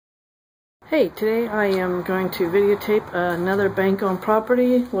Hey, today I am going to videotape another bank-owned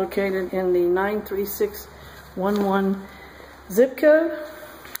property located in the 93611 zip code,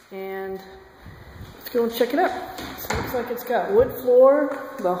 and let's go and check it out. So it looks like it's got wood floor,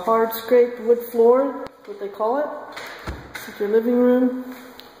 the hard scraped wood floor, what they call it. It's your living room.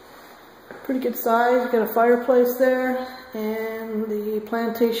 Pretty good size. You've got a fireplace there and the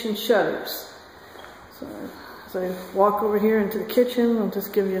plantation shutters. So as I walk over here into the kitchen, I'll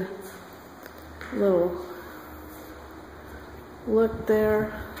just give you little look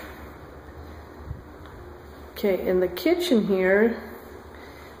there. Okay, in the kitchen here,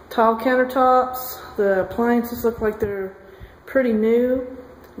 tile countertops. The appliances look like they're pretty new.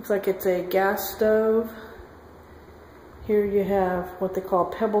 Looks like it's a gas stove. Here you have what they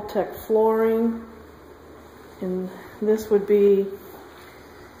call PebbleTech flooring, and this would be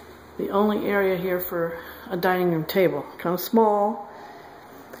the only area here for a dining room table. Kind of small.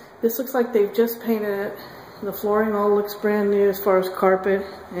 This looks like they've just painted it. The flooring all looks brand new as far as carpet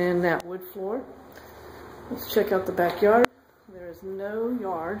and that wood floor. Let's check out the backyard. There is no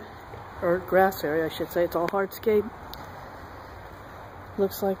yard, or grass area I should say. It's all hardscape.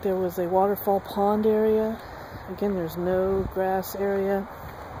 Looks like there was a waterfall pond area. Again, there's no grass area.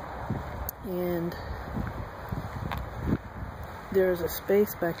 And there's a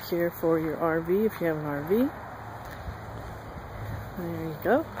space back here for your RV if you have an RV. There you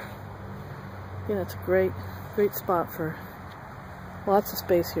go. Yeah, that's a great spot for lots of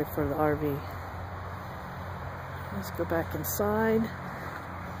space here for the RV. Let's go back inside.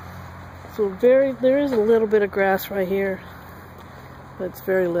 So there is a little bit of grass right here, but it's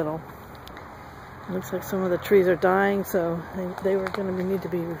very little. It looks like some of the trees are dying, so they were going to need to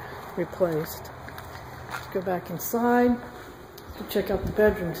be replaced. Let's go back inside. Let's check out the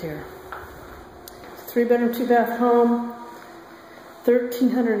bedrooms here. It's a 3-bedroom, 2-bath home.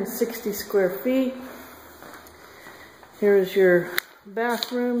 1,360 square feet. Here is your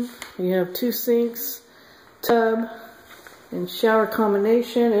bathroom. You have 2 sinks, tub, and shower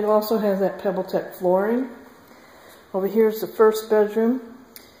combination. It also has that PebbleTech flooring. Over here is the first bedroom.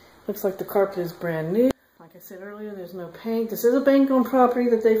 Looks like the carpet is brand new. Like I said earlier, there's no paint. This is a bank-owned property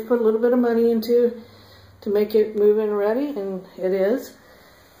that they've put a little bit of money into to make it move-in ready, and it is.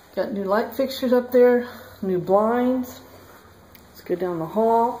 Got new light fixtures up there, new blinds. Let's go down the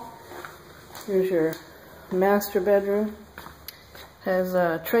hall. Here's your master bedroom. Has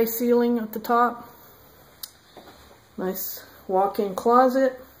a tray ceiling at the top. Nice walk-in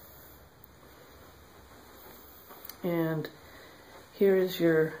closet. And here is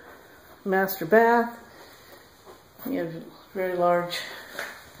your master bath. You have very large.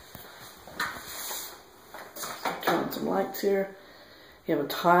 Turn on some lights here. You have a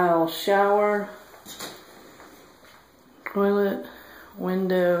tile shower. Toilet,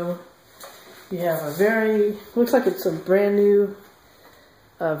 window. You have a looks like it's a brand new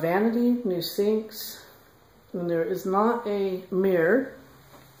vanity, new sinks. And there is not a mirror.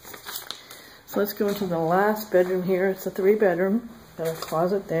 So let's go into the last bedroom here. It's a 3-bedroom. Got a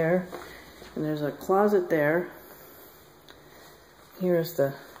closet there. And there's a closet there. Here's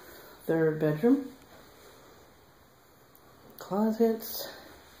the 3rd bedroom. Closets.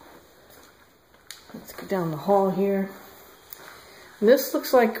 Let's go down the hall here. This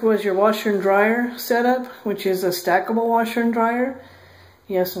looks like was your washer and dryer setup, which is a stackable washer and dryer.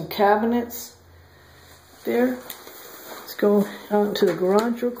 You have some cabinets there. Let's go out into the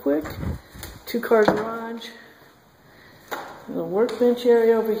garage real quick. 2-car garage. There's a workbench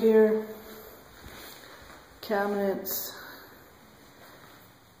area over here. Cabinets.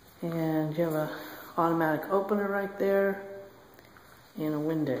 And you have an automatic opener right there. And a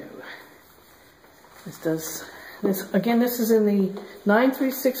window. Again, this is in the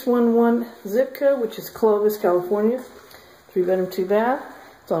 93611 zip code, which is Clovis, California. 3-bedroom, 2-bath.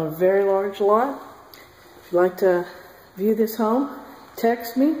 It's on a very large lot. If you'd like to view this home,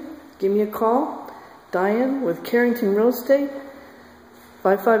 text me, give me a call. Diane with Carrington Real Estate,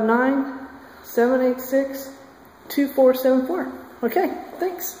 559-786-2474. Okay,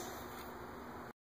 thanks.